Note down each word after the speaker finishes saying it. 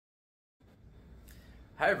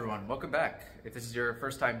Hi everyone, welcome back. If this is your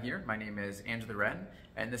first time here, my name is Angela Wren,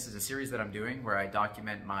 and this is a series that I'm doing where I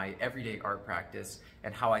document my everyday art practice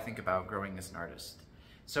and how I think about growing as an artist.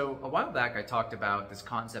 So a while back I talked about this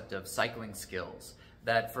concept of cycling skills,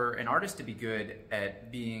 that for an artist to be good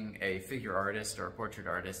at being a figure artist or a portrait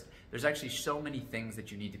artist, there's actually so many things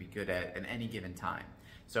that you need to be good at any given time.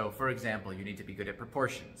 So for example, you need to be good at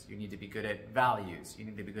proportions, you need to be good at values, you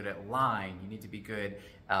need to be good at line, you need to be good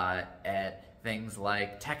at things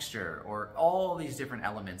like texture, or all these different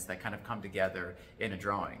elements that kind of come together in a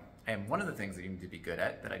drawing. And one of the things that you need to be good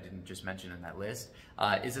at, that I didn't just mention in that list,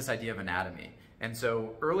 is this idea of anatomy. And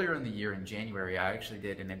so earlier in the year, in January, I actually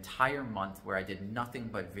did an entire month where I did nothing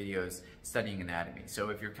but videos studying anatomy. So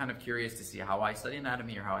if you're kind of curious to see how I study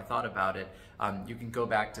anatomy or how I thought about it, you can go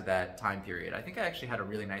back to that time period. I think I actually had a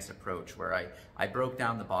really nice approach where I broke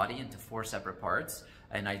down the body into 4 separate parts,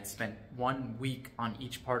 and I spent 1 week on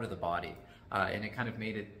each part of the body. And it kind of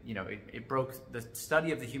made it, it broke the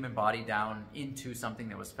study of the human body down into something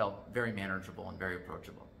that felt very manageable and very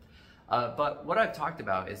approachable. But what I've talked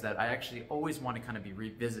about is that I actually always want to kind of be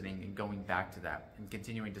revisiting and going back to that and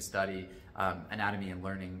continuing to study anatomy and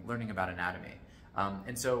learning about anatomy.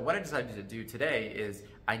 And so what I decided to do today is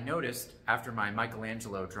I noticed after my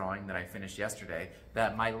Michelangelo drawing that I finished yesterday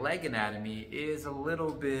that my leg anatomy is a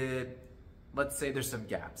little bit, let's say there's some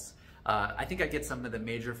gaps. I think I get some of the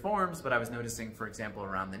major forms, but I was noticing, for example,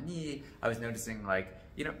 around the knee, I was noticing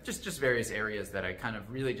just various areas that I kind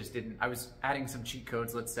of really just didn't, I was adding some cheat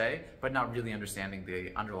codes, let's say, but not really understanding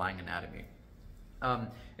the underlying anatomy.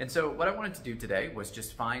 And so what I wanted to do today was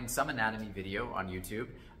just find some anatomy video on YouTube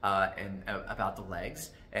about the legs,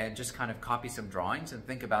 and just kind of copy some drawings and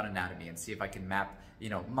think about anatomy and see if I can map,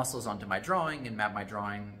 muscles onto my drawing and map my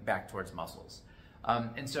drawing back towards muscles.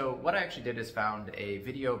 And so what I actually did is found a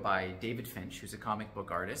video by David Finch, who's a comic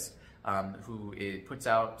book artist, who puts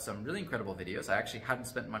out some really incredible videos. I actually hadn't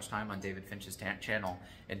spent much time on David Finch's channel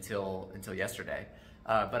until yesterday,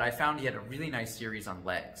 but I found he had a really nice series on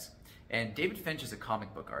legs. And David Finch is a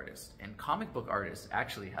comic book artist, and comic book artists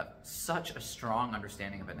actually have such a strong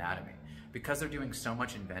understanding of anatomy. Because they're doing so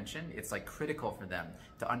much invention, it's like critical for them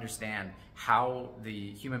to understand how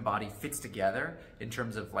the human body fits together in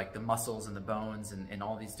terms of like the muscles and the bones and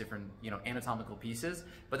all these different anatomical pieces,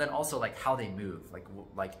 but then also like how they move.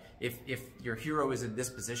 Like if your hero is in this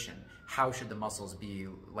position, how should the muscles be?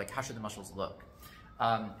 Like how should the muscles look?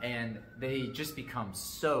 And they just become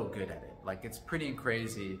so good at it. Like it's pretty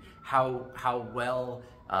crazy how well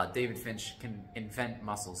David Finch can invent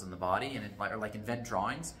muscles in the body and invent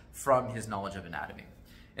drawings from his knowledge of anatomy.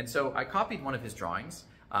 And so I copied one of his drawings.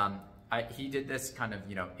 He did this kind of,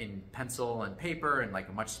 in pencil and paper and like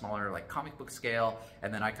a much smaller like comic book scale,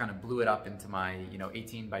 and then I kind of blew it up into my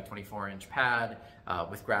 18 by 24 inch pad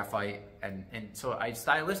with graphite, and so I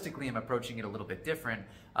stylistically am approaching it a little bit different,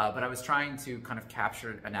 but I was trying to kind of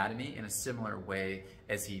capture anatomy in a similar way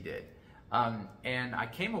as he did. And I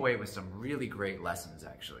came away with some really great lessons,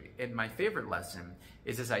 actually. And my favorite lesson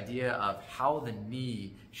is this idea of how the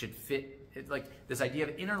knee should fit. It's like this idea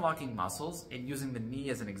of interlocking muscles and using the knee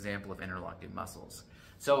as an example of interlocking muscles.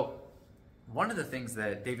 So one of the things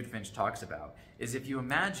that David Finch talks about is if you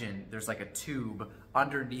imagine there's like a tube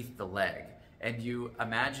underneath the leg, and you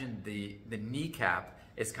imagine the kneecap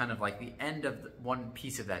is kind of like the end of one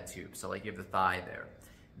piece of that tube. So like you have the thigh there.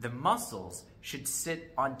 The muscles should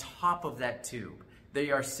sit on top of that tube. They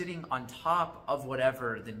are sitting on top of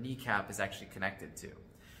whatever the kneecap is actually connected to.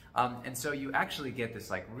 And so you actually get this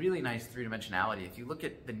like really nice three-dimensionality. If you look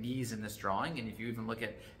at the knees in this drawing, and if you even look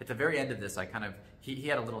at the very end of this, he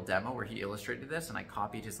had a little demo where he illustrated this, and I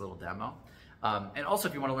copied his little demo. And also,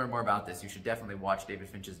 if you want to learn more about this, you should definitely watch David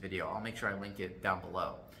Finch's video. I'll make sure I link it down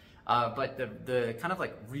below. But the kind of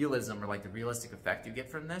like realism, or like the realistic effect you get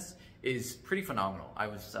from this is pretty phenomenal. I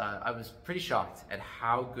was pretty shocked at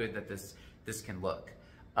how good that this can look.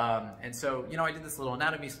 And so, I did this little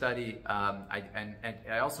anatomy study, and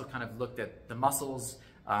I also kind of looked at the muscles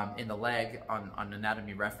in the leg on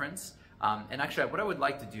Anatomy Reference. And actually, what I would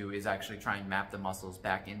like to do is actually try and map the muscles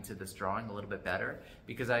back into this drawing a little bit better,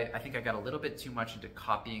 because I think I got a little bit too much into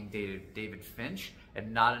copying David Finch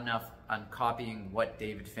and not enough on copying what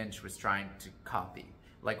David Finch was trying to copy,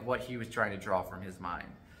 like what he was trying to draw from his mind.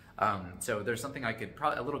 So there's something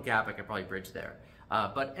a little gap I could probably bridge there.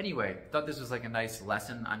 But anyway, thought this was like a nice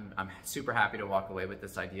lesson. I'm super happy to walk away with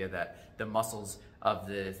this idea that the muscles of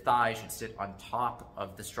the thigh should sit on top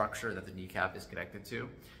of the structure that the kneecap is connected to.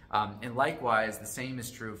 And likewise, the same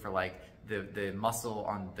is true for like the muscle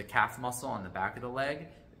on the calf muscle on the back of the leg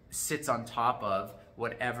sits on top of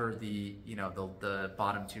whatever the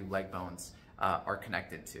bottom 2 leg bones are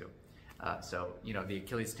connected to. So, you know, the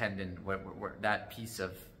Achilles tendon, that piece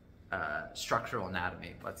of structural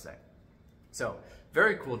anatomy, let's say. So,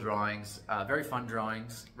 very cool drawings, very fun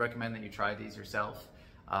drawings. Recommend that you try these yourself.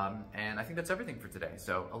 And I think that's everything for today.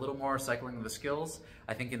 So a little more cycling of the skills.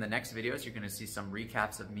 I think in the next videos, you're going to see some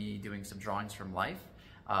recaps of me doing some drawings from life.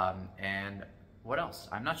 And what else?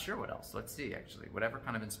 I'm not sure what else. Let's see, actually. Whatever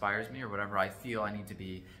kind of inspires me or whatever I feel I need to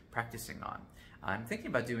be practicing on. I'm thinking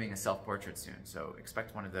about doing a self-portrait soon, so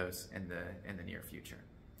expect one of those in the near future.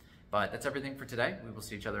 But that's everything for today. We will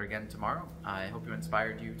see each other again tomorrow. I hope you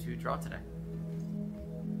inspired you to draw today.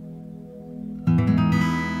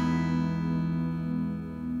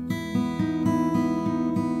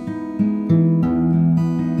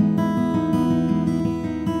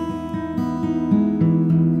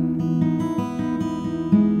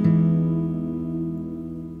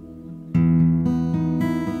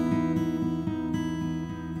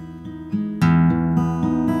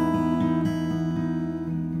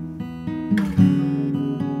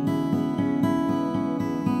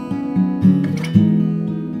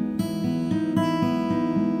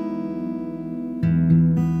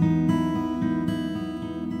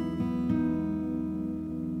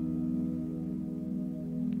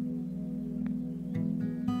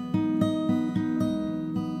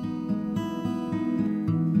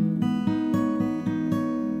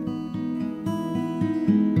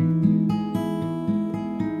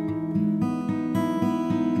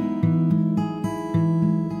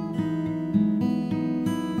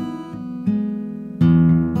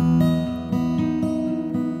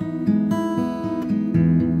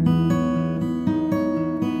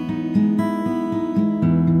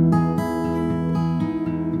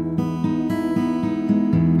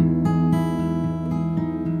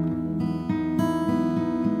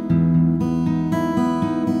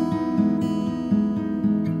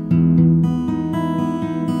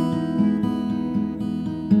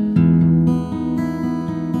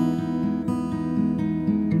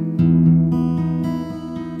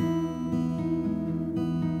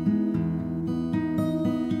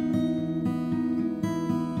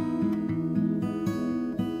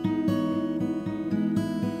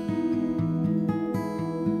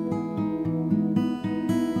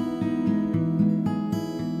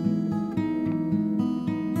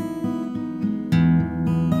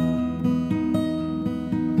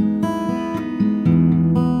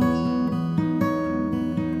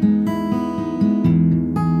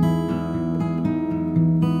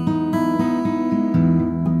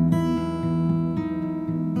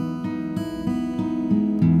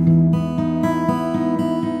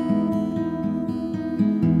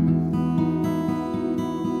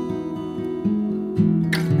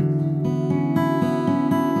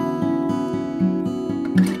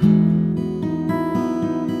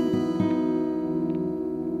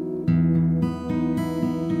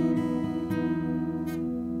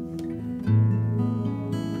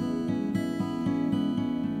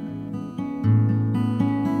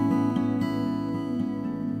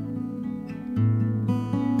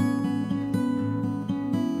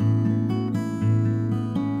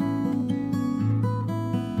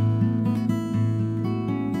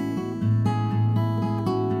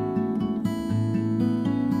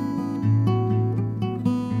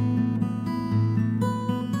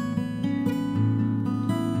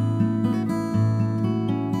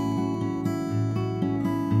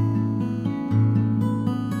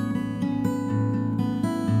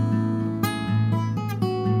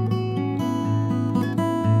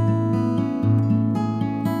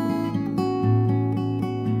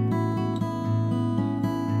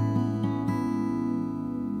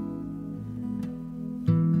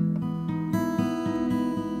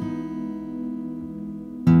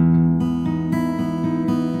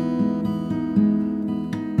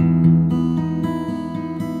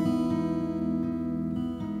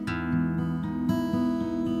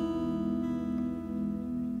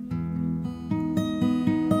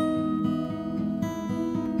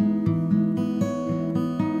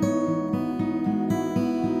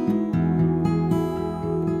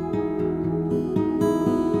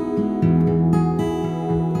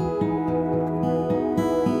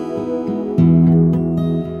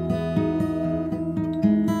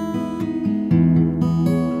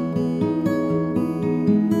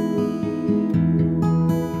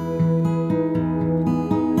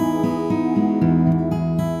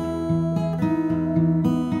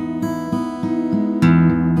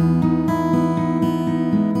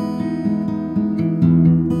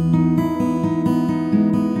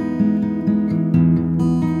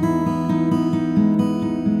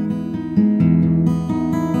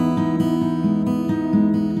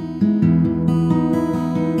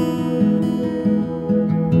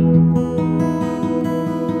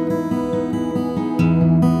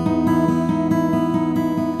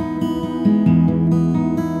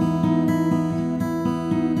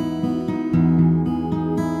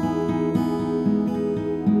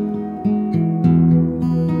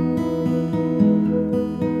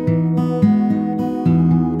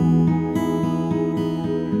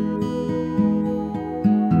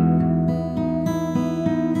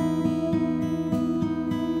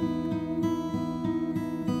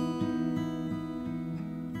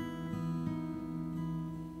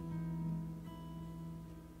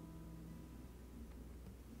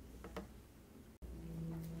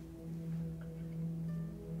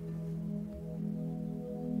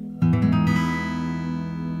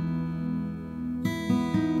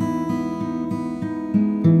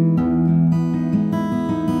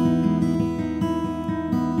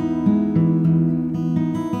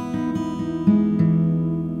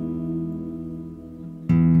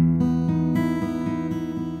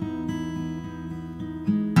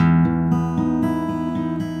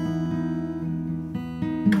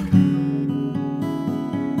 you.